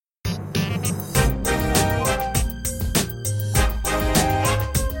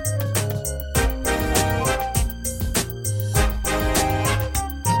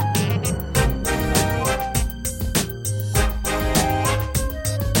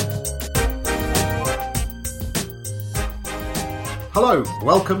Hello,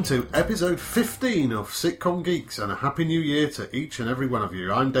 welcome to episode 15 of Sitcom Geeks, and a happy new year to each and every one of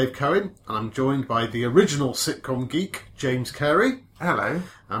you. I'm Dave Cohen, and I'm joined by the original Sitcom Geek, James Carey. Hello.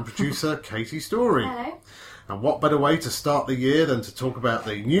 And producer Katie Story. Hello. And what better way to start the year than to talk about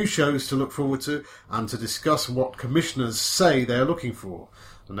the new shows to look forward to and to discuss what commissioners say they're looking for.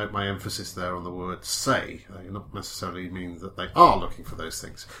 And note my emphasis there on the word say. They not necessarily mean that they are looking for those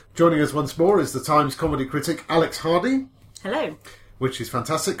things. Joining us once more is the Times comedy critic Alex Hardy. Hello. Which is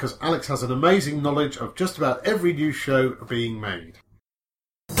fantastic because Alex has an amazing knowledge of just about every new show being made.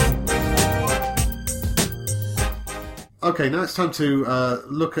 Okay, now it's time to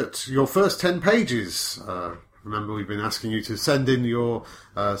look at your first 10 pages. Remember, we've been asking you to send in your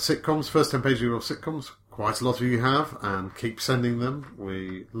sitcoms, first 10 pages of your sitcoms. Quite a lot of you have, and keep sending them.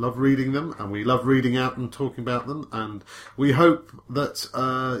 We love reading them, and we love reading out and talking about them, and we hope that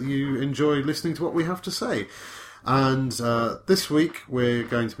you enjoy listening to what we have to say. And this week we're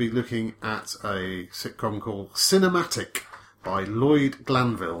going to be looking at a sitcom called Cinematic by Lloyd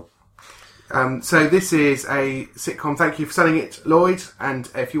Glanville. So this is a sitcom. Thank you for sending it, Lloyd. And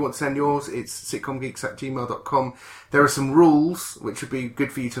if you want to send yours, it's sitcomgeeks@gmail.com. There are some rules which would be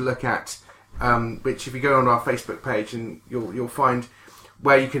good for you to look at, which if you go on our Facebook page, and you'll find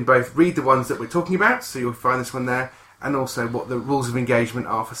where you can both read the ones that we're talking about, so you'll find this one there, and also what the rules of engagement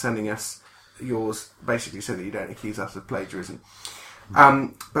are for sending us yours, basically so that you don't accuse us of plagiarism.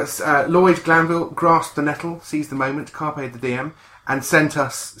 But Lloyd Glanville grasped the nettle, seized the moment, carpe the diem, and sent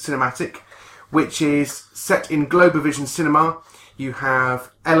us Cinematic, which is set in Globovision Cinema. You have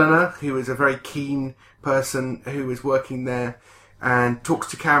Eleanor, who is a very keen person who is working there and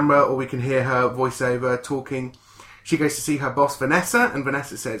talks to camera, or we can hear her voiceover talking. She goes to see her boss Vanessa, and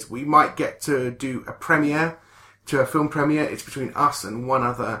Vanessa says, we might get to do a premiere, to a film premiere. It's between us and one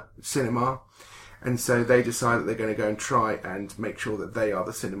other cinema. And so they decide that they're going to go and try and make sure that they are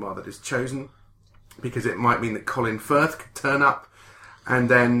the cinema that is chosen, because it might mean that Colin Firth could turn up. And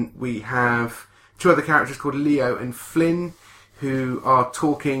then we have two other characters called Leo and Flynn, who are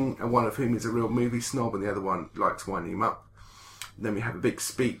talking, and one of whom is a real movie snob and the other one likes winding him up. And then we have a big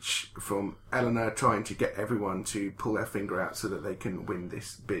speech from Eleanor trying to get everyone to pull their finger out so that they can win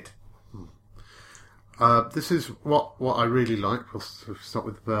this bid. This is what I really like. We'll start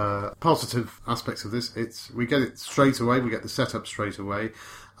with the positive aspects of this. We get it straight away. We get the setup straight away.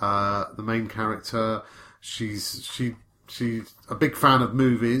 The main character, she's a big fan of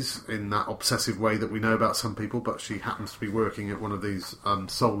movies in that obsessive way that we know about some people, but she happens to be working at one of these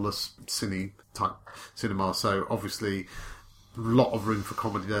soulless cine-type cinemas. So obviously, a lot of room for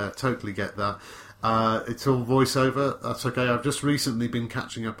comedy there. Totally get that. It's all voiceover. That's okay. I've just recently been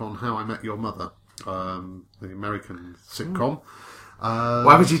catching up on How I Met Your Mother. The American sitcom.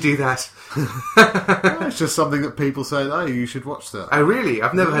 Why would you do that? It's just something that people say, oh, you should watch that. Oh, really?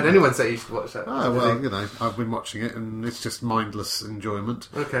 I've never heard anyone say you should watch that. Oh, well, you know, I've been watching it and it's just mindless enjoyment.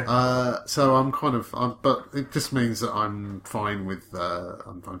 Okay. So I'm but it just means that I'm fine with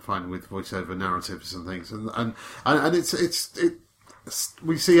voiceover narratives and things, and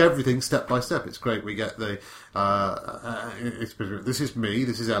we see everything step by step. It's great. We get the this is me,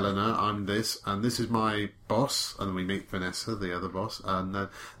 this is Eleanor, I'm this, and this is my boss, and we meet Vanessa, the other boss, and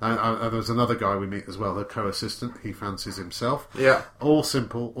there's another guy we meet as well, the co-assistant. He fancies himself. Yeah. All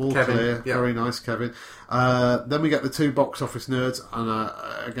simple, all Kevin, clear, yeah. Very nice, Kevin. Then we get the two box office nerds, and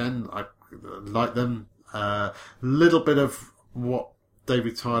again, I like them. Little bit of what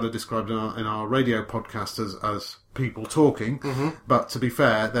David Tyler described in our radio podcast as people talking, but to be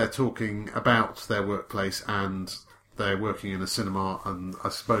fair, they're talking about their workplace and they're working in a cinema, and I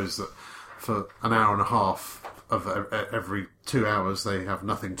suppose that for an hour and a half of every 2 hours they have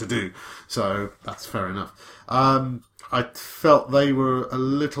nothing to do, so that's fair enough. I felt they were a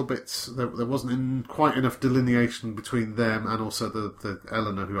little bit, there wasn't quite enough delineation between them and also the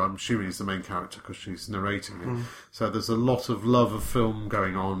Eleanor, who I'm assuming is the main character because she's narrating it. So there's a lot of love of film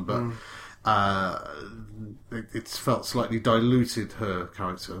going on, but it felt slightly diluted, her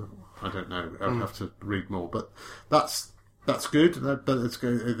character. I don't know, I'd have to read more, but that's good. But it's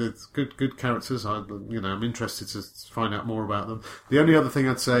good. It's good characters. I'm interested to find out more about them. The only other thing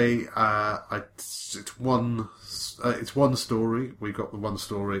I'd say, it's one story. We've got the one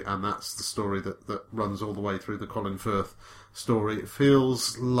story, and that's the story that runs all the way through the Colin Firth story. It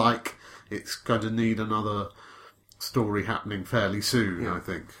feels like it's going to need another story happening fairly soon, I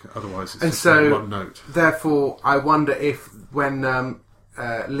think. Otherwise, it's just one note. Therefore, I wonder if when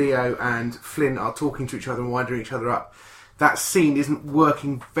Leo and Flynn are talking to each other and winding each other up, that scene isn't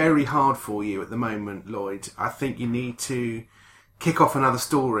working very hard for you at the moment, Lloyd. I think you need to kick off another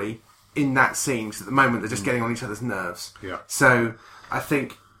story in that scene. So at the moment, they're just getting on each other's nerves. Yeah. So I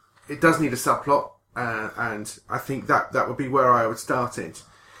think it does need a subplot, and I think that would be where I would start it.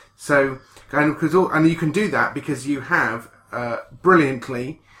 So, and you can do that because you have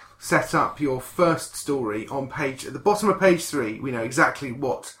brilliantly set up your first story at the bottom of page 3. We know exactly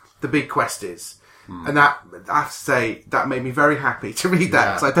what the big quest is. And that, I have to say, that made me very happy to read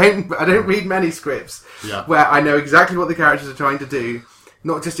that, because I don't read many scripts where I know exactly what the characters are trying to do,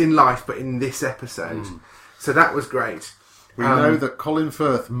 not just in life, but in this episode. So that was great. We know that Colin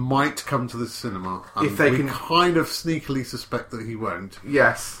Firth might come to the cinema, and if they we kind of sneakily suspect that he won't.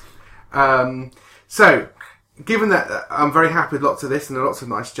 Yes. So, given that I'm very happy with lots of this and lots of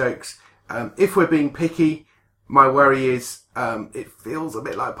nice jokes, if we're being picky, my worry is it feels a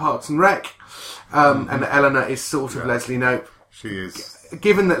bit like Parks and Rec, and Eleanor is sort of Leslie Knope. She is.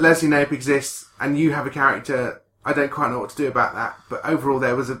 Given that Leslie Knope exists and you have a character, I don't quite know what to do about that, but overall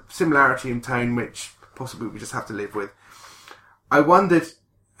there was a similarity in tone which possibly we just have to live with. I wondered,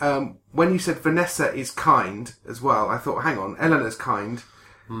 when you said Vanessa is kind as well, I thought, hang on, Eleanor's kind.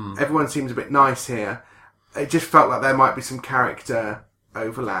 Everyone seems a bit nice here. It just felt like there might be some character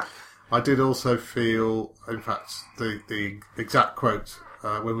overlap. I did also feel, in fact, the exact quote,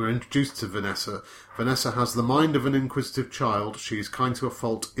 when we were introduced to Vanessa has the mind of an inquisitive child. She is kind to a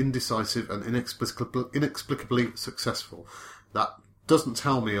fault, indecisive and inexplicably successful. That doesn't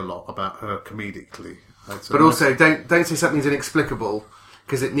tell me a lot about her comedically. But also, don't say something's inexplicable,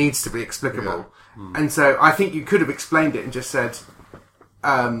 because it needs to be explicable. Yeah. And so I think you could have explained it and just said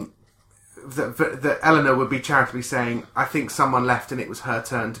that Eleanor would be charitably saying, I think someone left and it was her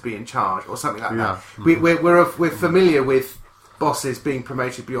turn to be in charge, or something like that. We're familiar with bosses being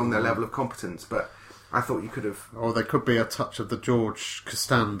promoted beyond their level of competence, but I thought you could have... Or there could be a touch of the George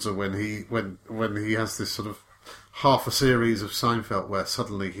Costanza when he has this sort of half a series of Seinfeld where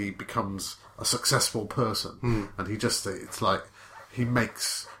suddenly he becomes a successful person, and it's like he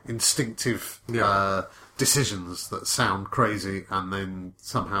makes instinctive decisions that sound crazy, and then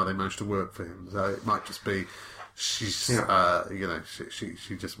somehow they manage to work for him. So it might just be she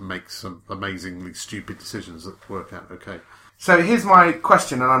just makes some amazingly stupid decisions that work out okay. So here's my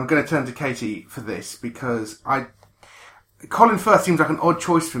question, and I'm going to turn to Katie for this, because Colin Firth seems like an odd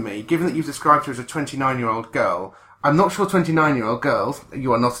choice for me, given that you've described her as a 29-year-old girl. I'm not sure 29-year-old girls...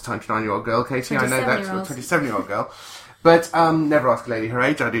 You are not a 29-year-old girl, Katie. I know that's a 27-year-old girl. But never ask a lady her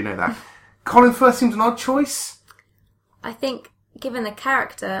age, I do know that. Colin Firth seems an odd choice. I think, given the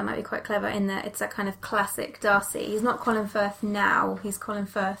character, it might be quite clever in that it's a kind of classic Darcy. He's not Colin Firth now. He's Colin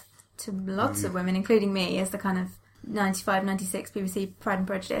Firth to lots of women, including me, as the kind of 95, 96 BBC Pride and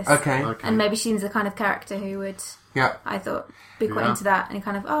Prejudice. Okay. And maybe she's the kind of character who would, I thought, be quite into that. And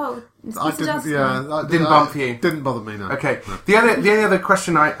kind of, didn't bump you. Didn't bother me, no. Okay. No. The only other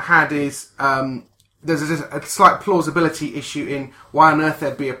question I had is, there's a slight plausibility issue in why on earth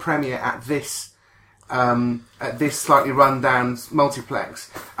there'd be a premiere at this slightly run-down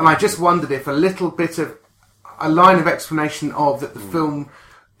multiplex. And I just wondered if a little bit of a line of explanation of that the film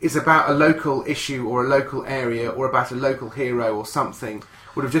is about a local issue or a local area or about a local hero or something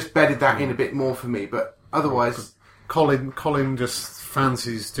would have just bedded that in a bit more for me. But otherwise... Colin just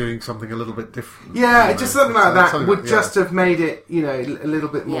fancies doing something a little bit different. Yeah, just something like that would just have made it, a little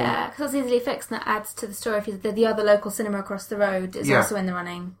bit more... Yeah, because it's easily fixed and that adds to the story. If the other local cinema across the road is also in the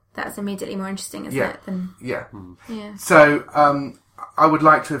running, that's immediately more interesting, isn't it? Yeah. So, I would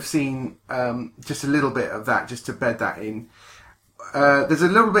like to have seen just a little bit of that, just to bed that in. There's a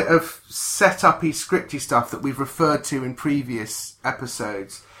little bit of set-up-y, scripty stuff that we've referred to in previous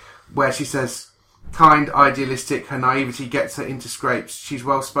episodes, where she says... Kind, idealistic, her naivety gets her into scrapes. She's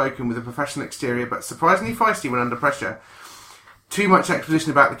well-spoken with a professional exterior, but surprisingly feisty when under pressure. Too much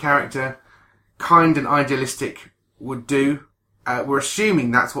exposition about the character. Kind and idealistic would do. We're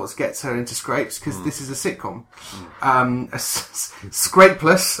assuming that's what gets her into scrapes, because this is a sitcom.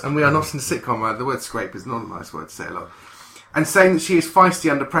 Scrapeless, and we are not in a sitcom. The word scrape is not a nice word to say a lot. And saying that she is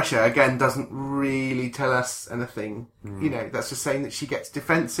feisty under pressure, again, doesn't really tell us anything. That's just saying that she gets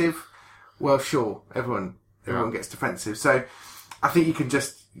defensive. Well, sure, everyone gets defensive. So I think you can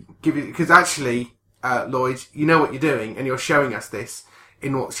just give it... Because actually, Lloyd, you know what you're doing, and you're showing us this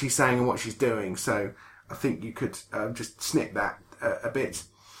in what she's saying and what she's doing. So I think you could just snip that a bit.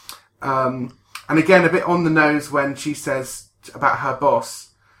 And again, a bit on the nose when she says about her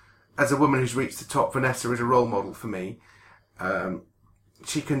boss, as a woman who's reached the top, Vanessa is a role model for me.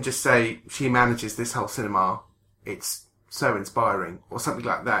 She can just say she manages this whole cinema. It's so inspiring, or something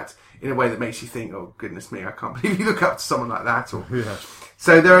like that, in a way that makes you think, oh goodness me, I can't believe you look up to someone like that. Or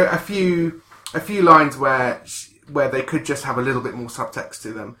So there are a few lines where where they could just have a little bit more subtext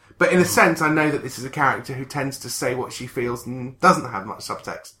to them. But in a sense, I know that this is a character who tends to say what she feels and doesn't have much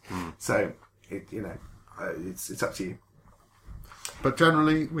subtext. So, it's up to you. But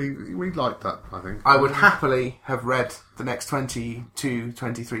generally, we like that, I think. I would happily have read the next 22,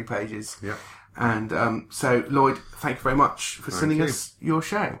 23 pages. Yeah. And so, Lloyd, thank you very much for sending us your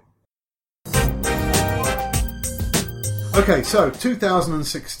show. Okay, so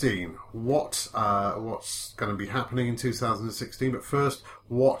 2016. What's going to be happening in 2016? But first,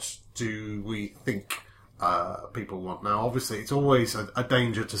 what do we think people want? Now, obviously, it's always a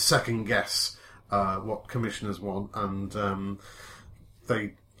danger to second guess what commissioners want, and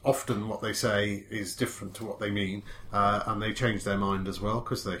they often what they say is different to what they mean, and they change their mind as well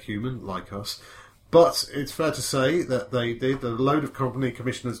because they're human like us. But it's fair to say that they did. A load of company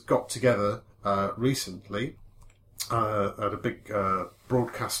commissioners got together recently at a big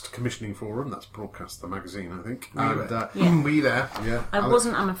broadcast commissioning forum. That's Broadcast the magazine, I think. Were you there? Yeah, I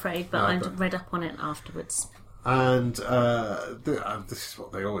wasn't, I'm afraid, but I read up on it afterwards. And this is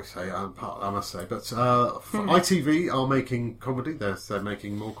what they always say, I must say. But ITV are making comedy. They're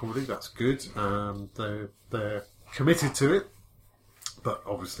making more comedy. That's good. They're committed to it. But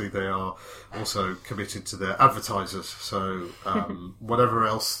obviously they are also committed to their advertisers. So whatever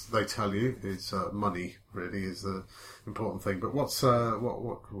else they tell you is money. Really is the important thing. But what's your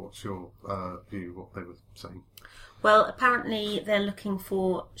view? What they were saying? Well, apparently they're looking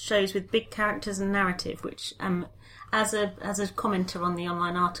for shows with big characters and narrative, which, as a commenter on the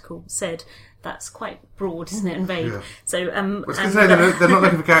online article said, that's quite broad, isn't it, and vague. Yeah. So, they're not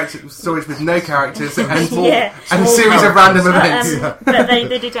looking for stories with no characters and a series of random events. But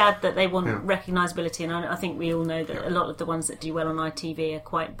they did add that they want recognisability, and I think we all know that a lot of the ones that do well on ITV are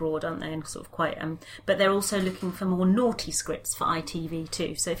quite broad, aren't they, and sort of quite. But they're also looking for more naughty scripts for ITV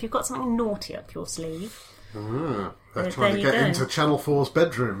too. So if you've got something naughty up your sleeve. They're trying to get into Channel 4's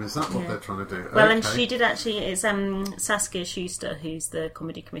bedroom. Is that what they're trying to do? Well, and she did actually. It's Saskia Schuster, who's the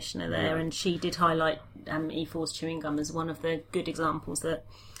comedy commissioner there, and she did highlight E4's Chewing Gum as one of the good examples that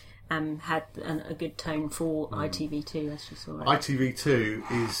had a good tone for ITV2, as she saw it.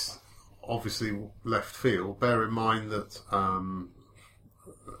 ITV2 is obviously left field. Bear in mind that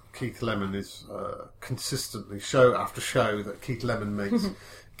Keith Lemon is consistently, show after show that Keith Lemon makes,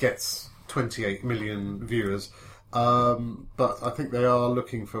 gets 28 million viewers. But I think they are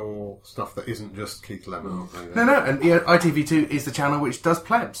looking for stuff that isn't just Keith Lemon, aren't they? No, and ITV2 is the channel which does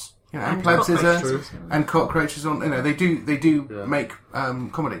Plebs. And Plebs and Cockroaches on. They do make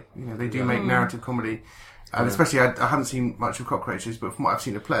comedy. They do make narrative comedy. And especially, I haven't seen much of Cockroaches, but from what I've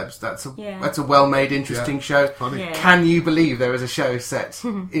seen of Plebs, that's a well-made, interesting show. Funny. Yeah. Can you believe there is a show set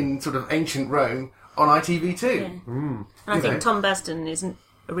in sort of ancient Rome on ITV2? Yeah. And I think Tom Basden isn't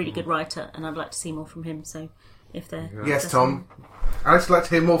a really good writer, and I'd like to see more from him. So, if they're yes, Tom, I'd just like to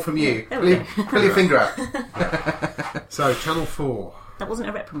hear more from you. Pull your finger out. So, Channel 4. That wasn't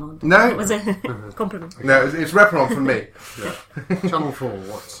a reprimand. No, it was a compliment. No, it's reprimand from me. Channel 4.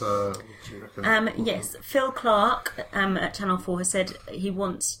 What do you reckon? Yes, Phil Clark at Channel 4 has said he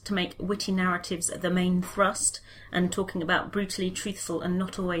wants to make witty narratives the main thrust, and talking about brutally truthful and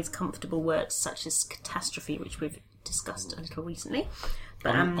not always comfortable words such as catastrophe, which we've discussed a little recently.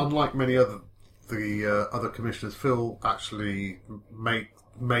 But unlike many other commissioners, Phil actually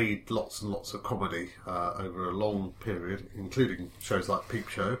made lots and lots of comedy over a long period, including shows like Peep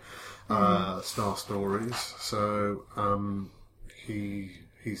Show, Star Stories. So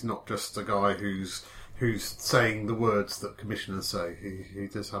he's not just a guy who's saying the words that commissioners say. He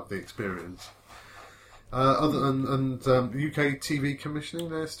does have the experience. Other than UK TV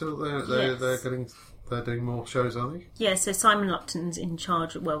commissioning, they're still there. They're doing more shows, are they? Yeah, so Simon Lupton's in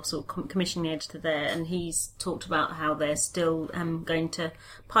charge, commissioning editor there, and he's talked about how they're still going to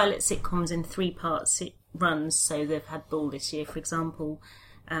pilot sitcoms in 3-part runs. So they've had Bull this year, for example.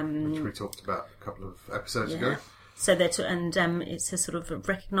 Which we talked about a couple of episodes ago. So it's a sort of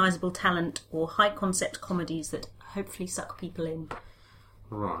recognisable talent or high-concept comedies that hopefully suck people in.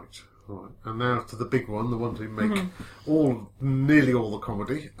 Right. And now to the big one, the one to make nearly all the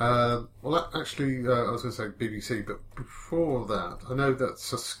comedy. Well, actually, I was going to say BBC, but before that, I know that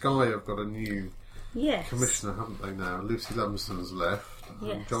Sky have got a new commissioner, haven't they now? Lucy Lumsden's left.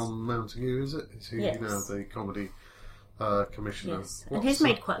 Yes. John Mountague, is it? Is he now the comedy commissioner? Yes. And he's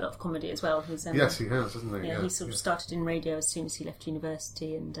made quite a lot of comedy as well. Yes, he has, hasn't he? Yeah, he sort of started in radio as soon as he left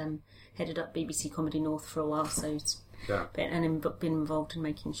university and headed up BBC Comedy North for a while, so he's been involved in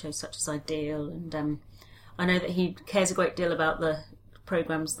making shows such as Ideal, and I know that he cares a great deal about the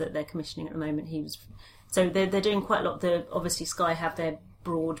programmes that they're commissioning at the moment. So they're doing quite a lot. Obviously Sky have their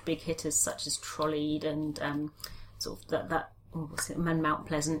broad big hitters such as Trolleyed and sort of that Man Mount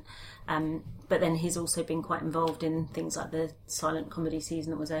Pleasant. But then he's also been quite involved in things like the silent comedy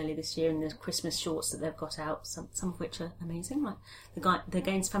season that was earlier this year and the Christmas shorts that they've got out, some of which are amazing, like the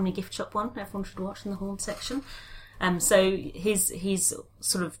Gaines Family Gift Shop one, everyone should watch in the Horn section. So he's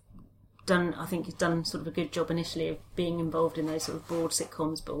sort of done, I think he's done sort of a good job initially of being involved in those sort of broad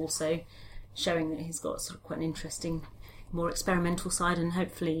sitcoms, but also showing that he's got sort of quite an interesting, more experimental side, and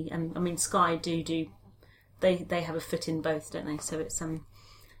hopefully, I mean, Sky do they have a foot in both, don't they? So it's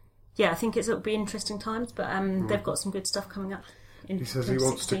I think it'll be interesting times, but they've got some good stuff coming up. He says he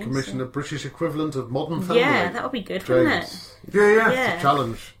wants to commission a British equivalent of Modern Family. Yeah, that would be good, wouldn't it? Yeah. It's a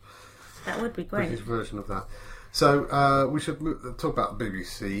challenge. That would be great. British version of that. So we should talk about the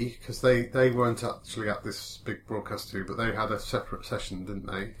BBC, because they weren't actually at this big broadcast too, but they had a separate session, didn't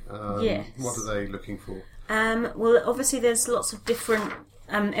they? Yes. What are they looking for? Well, obviously there's lots of different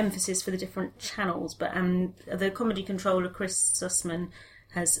emphasis for the different channels, but the comedy controller Chris Sussman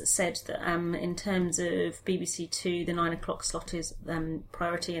has said that in terms of BBC Two, the 9 o'clock slot is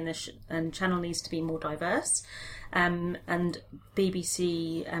priority, and the channel needs to be more diverse. And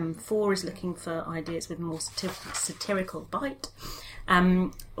BBC 4 is looking for ideas with more satirical bite.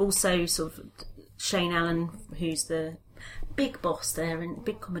 Also, sort of Shane Allen, who's the big boss there and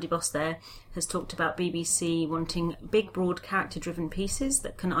big comedy boss there, has talked about BBC wanting big, broad, character-driven pieces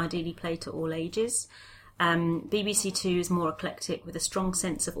that can ideally play to all ages. BBC Two is more eclectic with a strong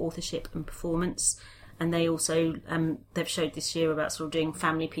sense of authorship and performance. And they also, they've showed this year about sort of doing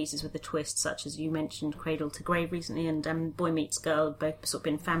family pieces with a twist, such as you mentioned Cradle to Grave recently, and Boy Meets Girl, both sort of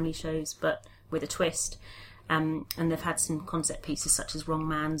been family shows, but with a twist. And they've had some concept pieces such as Wrong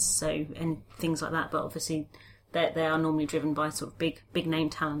Man's, and things like that. But obviously, they are normally driven by sort of big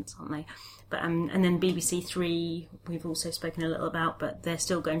name talents, aren't they? But and then BBC Three, we've also spoken a little about, but they're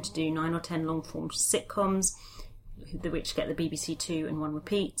still going to do 9 or 10 long form sitcoms, which get the BBC Two and one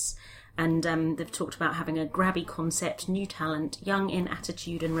repeats. And they've talked about having a grabby concept, new talent, young in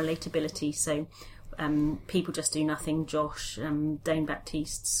attitude and relatability. So People Just Do Nothing, Josh, Dane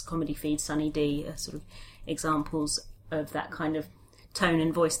Baptiste's comedy feed, Sunny D, are sort of examples of that kind of tone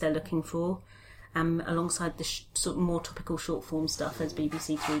and voice they're looking for. Alongside the sort of more topical short form stuff as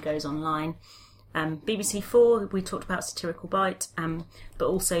BBC Three goes online. BBC Four, we talked about satirical bite, but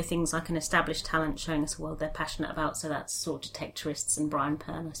also things like an established talent showing us a world they're passionate about. So that's sort of Detectorists and Brian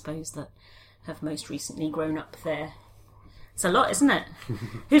Pern, I suppose, that have most recently grown up there. It's a lot, isn't it?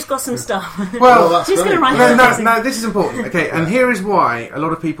 Who's got some stuff? Well, that's who's going to write No, this is important. Okay, and here is why a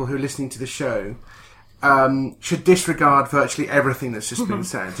lot of people who are listening to the show should disregard virtually everything that's just been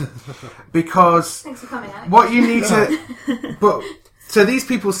said, because thanks for coming, Alex. What you need to, so these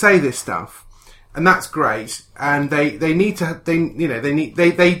people say this stuff, and that's great, and they do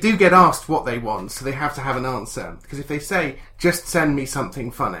get asked what they want, so they have to have an answer. Because if they say just send me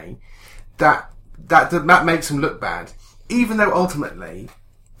something funny, that makes them look bad, even though ultimately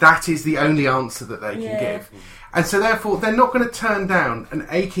that is the only answer that they can give. And so therefore they're not going to turn down an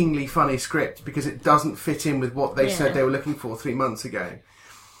achingly funny script because it doesn't fit in with what they said they were looking for 3 months ago.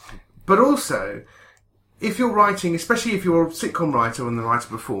 But also, if you're writing, especially if you're a sitcom writer and the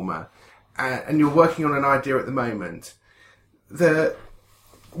writer-performer, and you're working on an idea at the moment,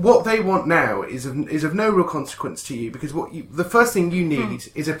 what they want now is of no real consequence to you, because the first thing you need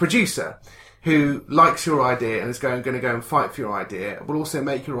is a producer who likes your idea and is going to go and fight for your idea, will also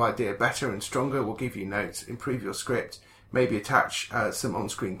make your idea better and stronger, will give you notes, improve your script, maybe attach some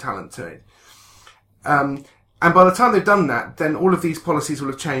on-screen talent to it. And by the time they've done that, then all of these policies will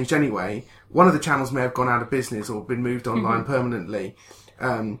have changed anyway. One of the channels may have gone out of business or been moved online permanently,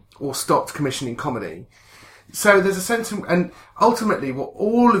 or stopped commissioning comedy. So there's a sense of, and ultimately what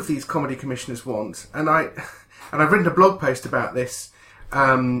all of these comedy commissioners want, and I've written a blog post about this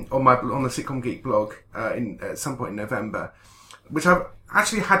on the Sitcom Geek blog at some point in November, which I've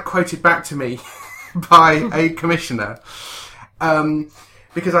actually had quoted back to me by a commissioner,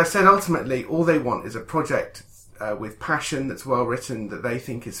 because I said ultimately all they want is a project with passion, that's well written, that they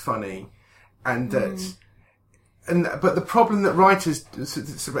think is funny, and that. But the problem that writers,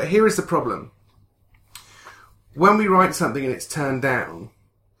 here is the problem. When we write something and it's turned down,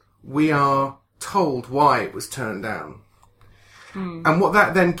 we are told why it was turned down. And what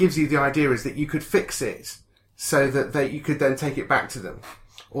that then gives you the idea is that you could fix it so that you could then take it back to them.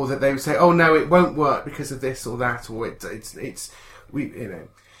 Or that they would say, oh no, it won't work because of this or that, or And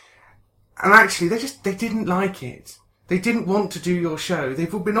actually they didn't like it. They didn't want to do your show.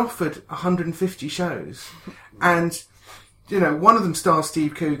 They've all been offered 150 shows. And one of them stars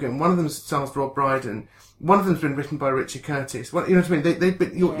Steve Coogan, one of them stars Rob Brydon, one of them's been written by Richard Curtis. You know what I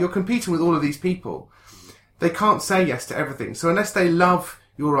mean? You're competing with all of these people. They can't say yes to everything. So unless they love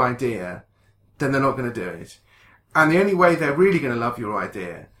your idea, then they're not going to do it. And the only way they're really going to love your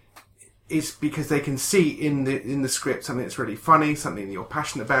idea is because they can see in the script something that's really funny, something that you're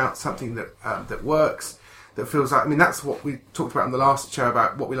passionate about, something that works, that feels like... I mean, that's what we talked about in the last show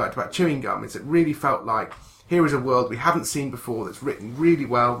about what we liked about Chewing Gum, is it really felt like here is a world we haven't seen before that's written really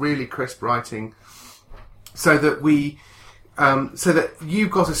well, really crisp writing, so that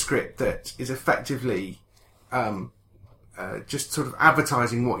you've got a script that is effectively just sort of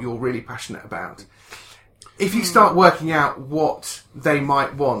advertising what you're really passionate about. If you start working out what they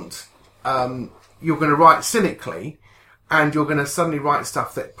might want, you're going to write cynically, and you're going to suddenly write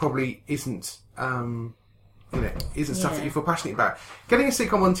stuff that probably isn't stuff that you feel passionate about. Getting a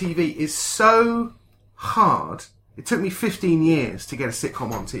sitcom on TV is so hard. It took me 15 years to get a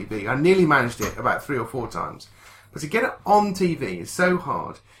sitcom on TV. I nearly managed it about 3 or 4 times. But to get it on TV is so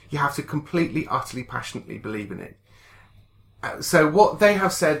hard. You have to completely, utterly, passionately believe in it. So what they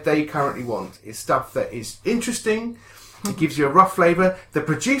have said they currently want is stuff that is interesting. It gives you a rough flavour. The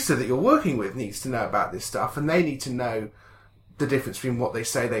producer that you're working with needs to know about this stuff, and they need to know the difference between what they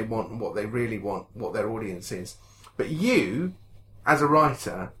say they want and what they really want, what their audience is. But you, as a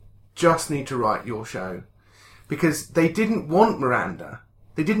writer, just need to write your show. Because they didn't want Miranda.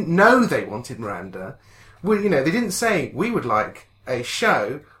 They didn't know they wanted Miranda. They didn't say, we would like a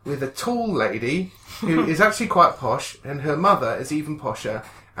show with a tall lady who is actually quite posh, and her mother is even posher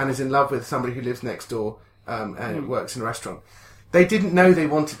and is in love with somebody who lives next door and works in a restaurant. They didn't know they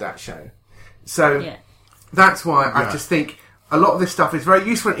wanted that show. So that's why I just think a lot of this stuff is very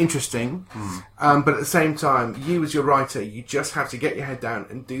useful and interesting, but at the same time, you as your writer, you just have to get your head down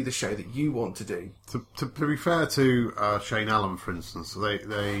and do the show that you want to do. To be fair to Shane Allen, for instance,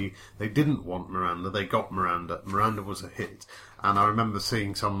 they didn't want Miranda, they got Miranda. Miranda was a hit. And I remember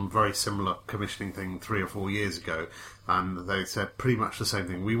seeing some very similar commissioning thing 3 or 4 years ago, and they said pretty much the same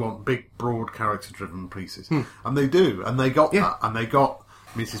thing. We want big, broad, character-driven pieces. And they do, and they got that. And they got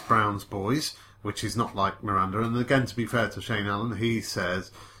Mrs. Brown's Boys, which is not like Miranda. And again, to be fair to Shane Allen, he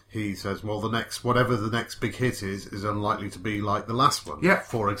says, well, whatever the next big hit is unlikely to be like the last one. Yeah.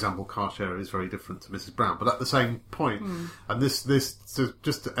 For example, Car Share is very different to Mrs. Brown. But at the same point, and this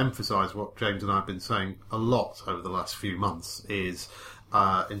just to emphasise what James and I have been saying a lot over the last few months, is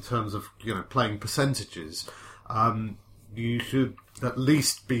in terms of playing percentages, you should at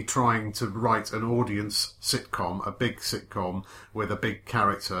least be trying to write an audience sitcom, a big sitcom with a big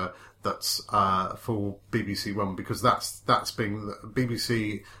character. That's for BBC One, because that's being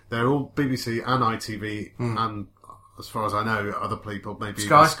BBC. They're all BBC and ITV, and as far as I know, other people, maybe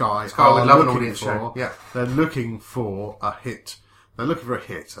Sky would love an audience show. Yeah, they're looking for a hit. They're looking for a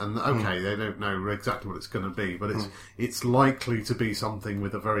hit, and they don't know exactly what it's going to be, but it's likely to be something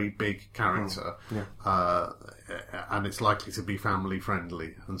with a very big character, and it's likely to be family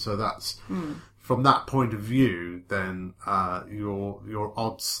friendly, and so that's. From that point of view, then your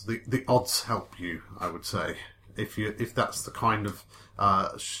odds, the odds help you, I would say, if that's the kind of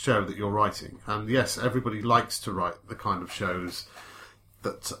show that you're writing. And yes, everybody likes to write the kind of shows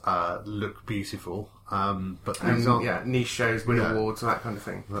that look beautiful, but these aren't niche shows, win awards, and that kind of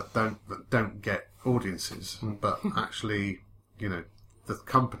thing. That don't get audiences, but actually, the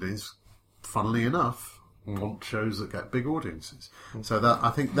companies, funnily enough, want shows that get big audiences. So that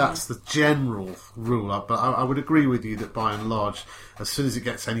I think that's the general rule. But I would agree with you that by and large, as soon as it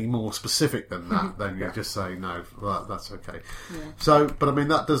gets any more specific than that, then you just say no. Well, that's okay. Yeah. So, but I mean,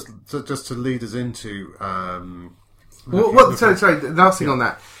 that does just to lead us into. Sorry. The last thing on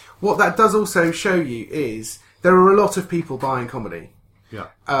that. What that does also show you is there are a lot of people buying comedy. Yeah.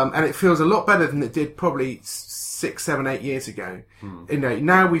 And it feels a lot better than it did probably 6, 7, 8 years ago.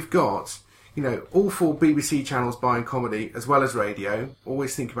 Now we've got. All 4 BBC channels buying comedy as well as radio.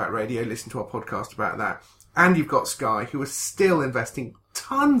 Always think about radio, listen to our podcast about that. And you've got Sky, who are still investing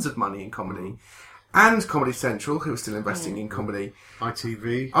tons of money in comedy. And Comedy Central, who are still investing in comedy.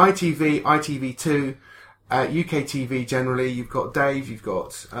 ITV, ITV2, UK TV generally. You've got Dave, you've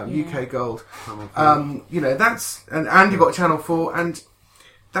got UK Gold. That's... And you've got Channel 4, and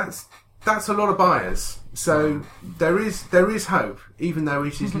that's a lot of buyers. So there is hope, even though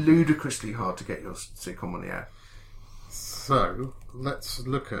it is ludicrously hard to get your sitcom on the air. So let's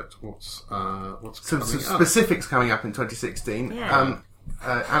look at what's some specifics coming up in 2016. Yeah.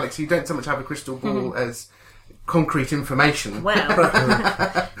 Alex, you don't so much have a crystal ball as concrete information. Well,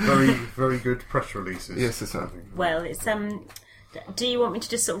 very very good press releases. Yes, it's something. Well, it's Do you want me to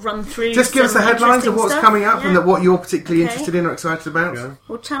just sort of run through? Just give us the headlines of what's coming up and what you're particularly interested in or excited about. Yeah.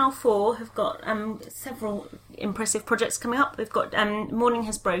 Well, Channel 4 have got several impressive projects coming up. They've got Morning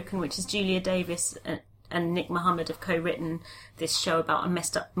Has Broken, which is Julia Davis and Nick Mohammed have co-written this show about a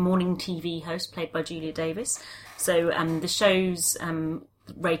messed up morning TV host played by Julia Davis. So the show's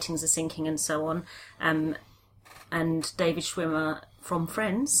ratings are sinking and so on. And David Schwimmer from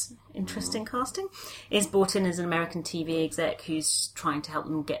Friends, interesting casting, is brought in as an American TV exec who's trying to help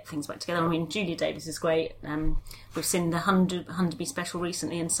them get things back together. I mean, Julia Davis is great. We've seen the Hunderby special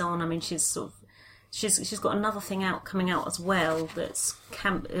recently and so on. I mean, she's got another thing coming out as well that's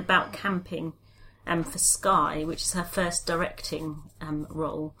about camping for Sky, which is her first directing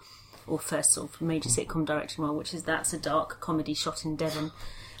role, or first sort of major sitcom directing role, that's a dark comedy shot in Devon,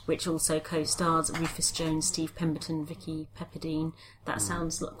 which also co-stars Rufus Jones, Steve Pemberton, Vicky Pepperdine. That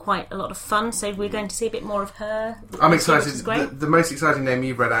sounds quite a lot of fun, so we're going to see a bit more of her. I'm excited. The most exciting name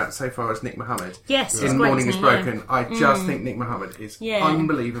you've read out so far is Nick Mohammed. Yes, in Morning Is Broken. I just think Nick Mohammed is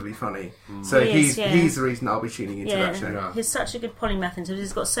unbelievably funny. So he's the reason I'll be tuning into that show. Yeah. He's such a good polymath, and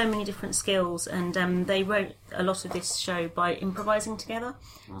he's got so many different skills, and they wrote a lot of this show by improvising together.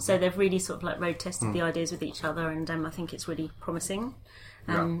 So they've really sort of like road tested the ideas with each other, and I think it's really promising.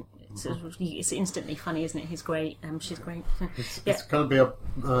 It's instantly funny, isn't it? He's great. She's great. It's going to be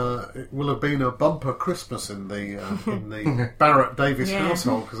it will have been a bumper Christmas in the Barrett Davis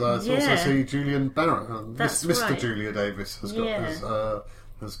household, because I also see Julian Barrett, Mr. Right. Julia Davis has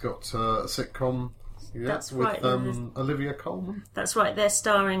got a sitcom. Yeah, that's with right. Olivia Colman. That's right. They're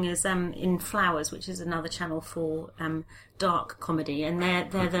starring as in Flowers, which is another Channel 4 dark comedy, and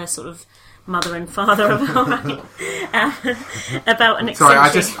they're the sort of mother and father of about an eccentric... Sorry, I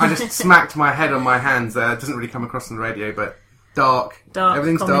just smacked my head on my hands there. It doesn't really come across on the radio, but dark.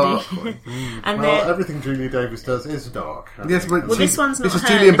 Everything's comedy. Dark. And everything Julia Davis does is dark. Yes, but this one's not. This is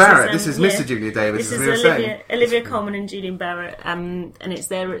Julian Barrett. This is Mr. Julia Davis. This is Olivia Colman and Julian Barrett, and it's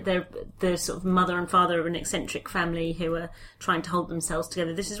they're the sort of mother and father of an eccentric family who are trying to hold themselves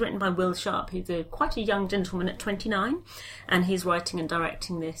together. This is written by Will Sharp, who's quite a young gentleman at 29, and he's writing and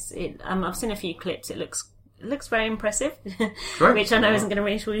directing this. I've seen a few clips. It looks very impressive, which I know isn't going to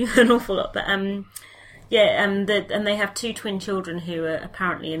reassure you an awful lot, but and they have two twin children who are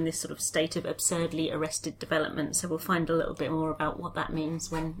apparently in this sort of state of absurdly arrested development. So we'll find a little bit more about what that means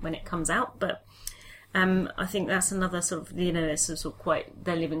when it comes out. But I think that's another sort of, it's sort of quite,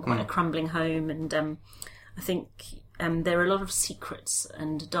 they're living quite a crumbling home, and I think there are a lot of secrets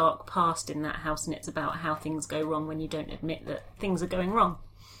and dark past in that house, and it's about how things go wrong when you don't admit that things are going wrong.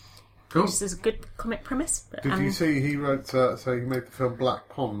 Cool. Which is a good comic premise. But, Did you see he wrote? So he made the film Black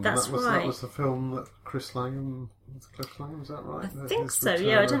Pond. That's right. That was the film that Cliff Langham. Was that right? I think so.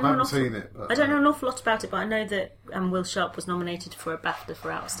 Yeah, I haven't seen it. But, I don't know an awful lot about it, but I know that Will Sharp was nominated for a BAFTA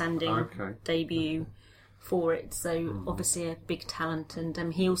for outstanding debut for it. So obviously a big talent,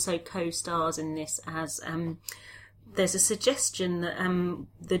 and he also co-stars in this as. There's a suggestion that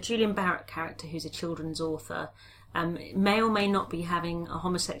the Julian Barrett character, who's a children's author, may or may not be having a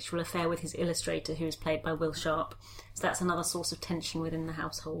homosexual affair with his illustrator, who is played by Will Sharp. So that's another source of tension within the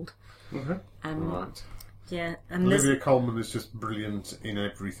household. Right. Yeah, and Olivia Colman is just brilliant in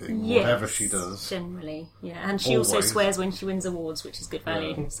everything, whatever she does. Generally, yeah, and she also swears when she wins awards, which is good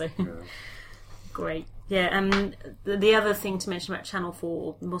value. Yeah. So great. Yeah, the other thing to mention about Channel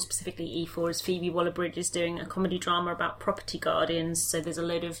 4, more specifically E4, is Phoebe Waller-Bridge is doing a comedy drama about property guardians. So there's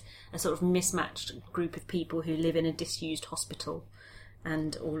a sort of mismatched group of people who live in a disused hospital,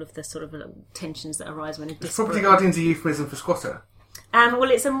 and all of the sort of tensions that arise when a property guardian's a euphemism for squatter.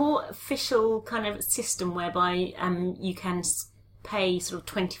 Well, it's a more official kind of system whereby you can pay sort of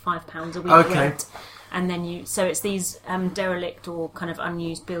 £25 a week rent. And then so it's these derelict or kind of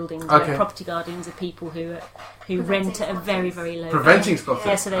unused buildings. Where property guardians are people who rent at a very, very low preventing squatters.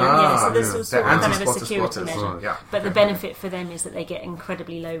 Yeah, so there's sort of kind of a security measure. Yeah. But the benefit for them is that they get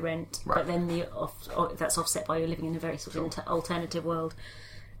incredibly low rent. Right. But then that's offset by you living in a very sort of alternative world.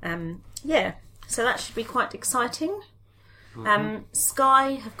 So that should be quite exciting.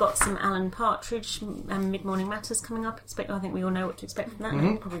 Sky have got some Alan Partridge Mid-Morning Matters coming up. I think we all know what to expect from that.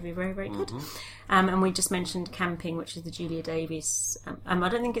 It'll probably be very, very good. And we just mentioned Camping, which is the Julia Davis. I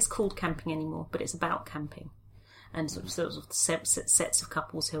don't think it's called Camping anymore, but it's about camping and sort of sets of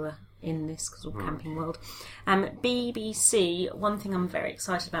couples who are in this sort of camping world. BBC, one thing I'm very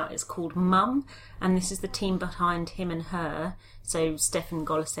excited about is called Mum, and this is the team behind Him and Her. So Stefan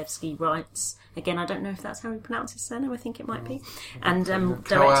Golosevsky writes. Again, I don't know if that's how he pronounces his surname. I think it might be. And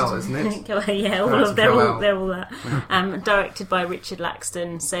directed, isn't it? They're all that. Directed by Richard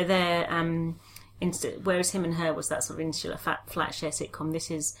Laxton. So they're whereas Him and Her was that sort of insular flat share sitcom, this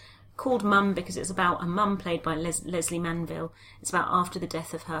is called Mum because it's about a mum played by Leslie Manville. It's about after the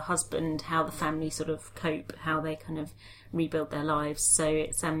death of her husband, how the family sort of cope, how they kind of rebuild their lives. So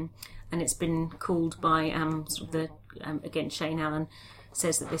it's and it's been called by sort of again, Shane Allen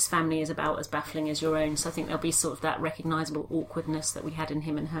says that this family is about as baffling as your own. So I think there'll be sort of that recognisable awkwardness that we had in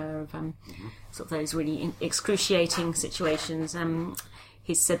Him and Her of sort of those really excruciating situations.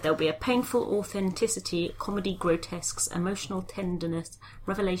 He said there'll be a painful authenticity, comedy, grotesques, emotional tenderness,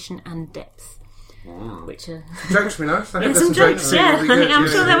 revelation and depth. Wow. Which jokes would be nice. I think some jokes, yeah. I think I'm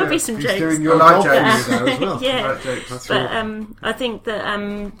sure there would be some jokes. Doing your like jokes there as well. Yeah, like jokes. But I think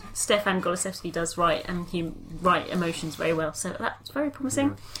that Stefan Golosevsky does write emotions very well, so that's very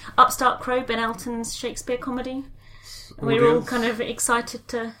promising. Upstart Crow, Ben Elton's Shakespeare comedy. We're all kind of excited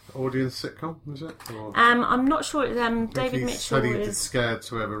to... Audience sitcom, is it? Or I'm not sure. David Mitchell is scared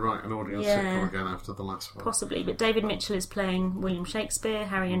to ever write an audience sitcom again after the last one. Possibly, but David Mitchell is playing William Shakespeare.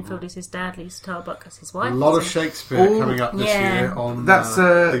 Harry Enfield is his dad. Lisa Tarbuck is his wife. A lot of Shakespeare coming up this year on that's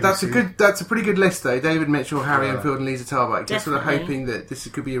a pretty good list though. David Mitchell, Harry Enfield, and Lisa Tarbuck. Just sort of hoping that this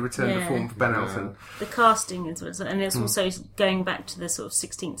could be a return to form for Ben Elton. The casting is, and it's also going back to the sort of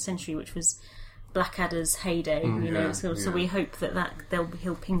 16th century, which was Blackadder's heyday, so we hope that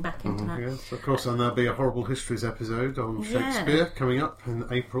he'll ping back into that. Yes, of course, and there'll be a Horrible Histories episode on Shakespeare coming up in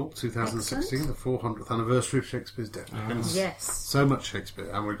April 2016, the 400th anniversary of Shakespeare's death. Yes. So much Shakespeare,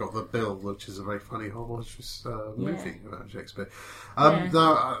 and we've got The Bill, which is a very funny Horrible Histories movie about Shakespeare.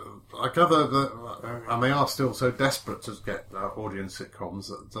 Now, I gather that, and they are still so desperate to get audience sitcoms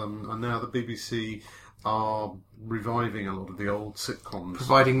that and now the BBC are reviving a lot of the old sitcoms,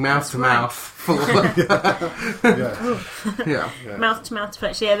 providing mouth to mouth. Mouth to mouth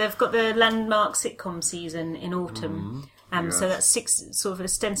flesh. Yeah, they've got the landmark sitcom season in autumn. So that's sort of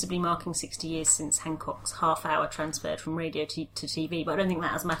ostensibly marking 60 years since Hancock's Half Hour transferred from radio to TV. But I don't think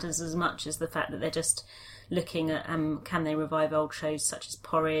that matters as much as the fact that they're just looking at can they revive old shows such as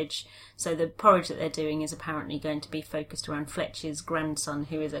Porridge. So the Porridge that they're doing is apparently going to be focused around Fletcher's grandson,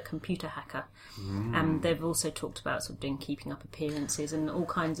 who is a computer hacker. They've also talked about sort of doing Keeping Up Appearances and all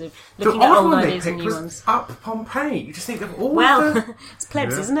kinds of looking at old ideas and new ones. Up Pompeii. You just think of all it's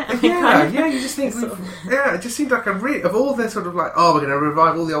plebs, isn't it? You just think it just seemed like of all the sort of like, we're going to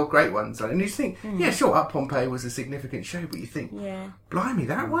revive all the old great ones, and you just think, sure, Up Pompeii was a significant show, but you think, blimey,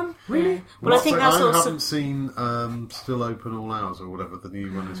 that one? Really? Yeah. Well, I think that's also... I haven't seen Still Open All Hours, or whatever the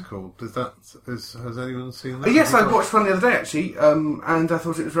new one is called. Has anyone seen that? Yes, I watched one the other day, actually, and I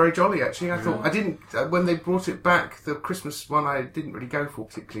thought it was very jolly, actually. I thought, I didn't, when they brought it back, the Christmas one I didn't really go for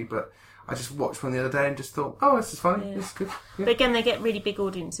particularly, but I just watched one the other day and just thought, this is funny, this is good. Yeah. But again, they get really big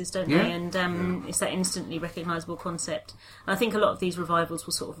audiences, don't they? And it's that instantly recognisable concept. And I think a lot of these revivals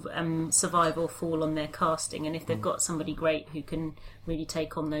will sort of survive or fall on their casting, and if they've got somebody great who can really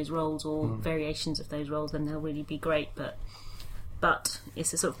take on those roles or variations of those roles, then they'll really be great. But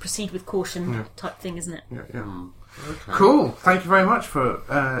it's a sort of proceed with caution type thing, isn't it? Yeah. Okay. Cool. Thank you very much for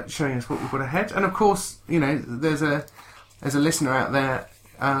showing us what we've got ahead. And of course, there's a listener out there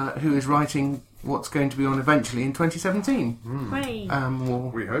who is writing what's going to be on eventually in 2017. Great.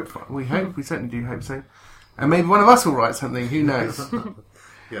 We hope. We hope. We certainly do hope so. And maybe one of us will write something. Who knows?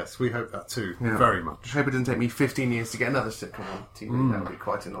 Yes, we hope that too. Very much. I hope it doesn't take me 15 years to get another sitcom on TV. That would be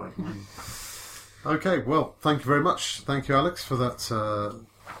quite annoying. Okay, well, thank you very much. Thank you, Alex, for that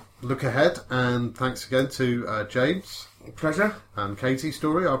look ahead, and thanks again to James. Pleasure. And Katie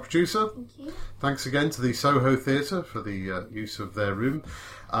Story, our producer. Thank you. Thanks again to the Soho Theatre for the use of their room.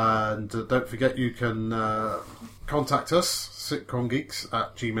 And don't forget you can contact us,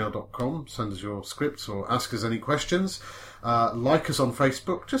 sitcomgeeks@gmail.com. Send us your scripts or ask us any questions. Like us on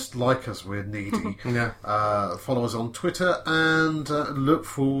Facebook. Just like us, we're needy. Follow us on Twitter, and look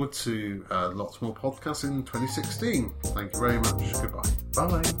forward to lots more podcasts in 2016. Thank you very much. Goodbye.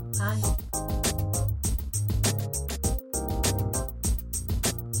 Bye. Bye.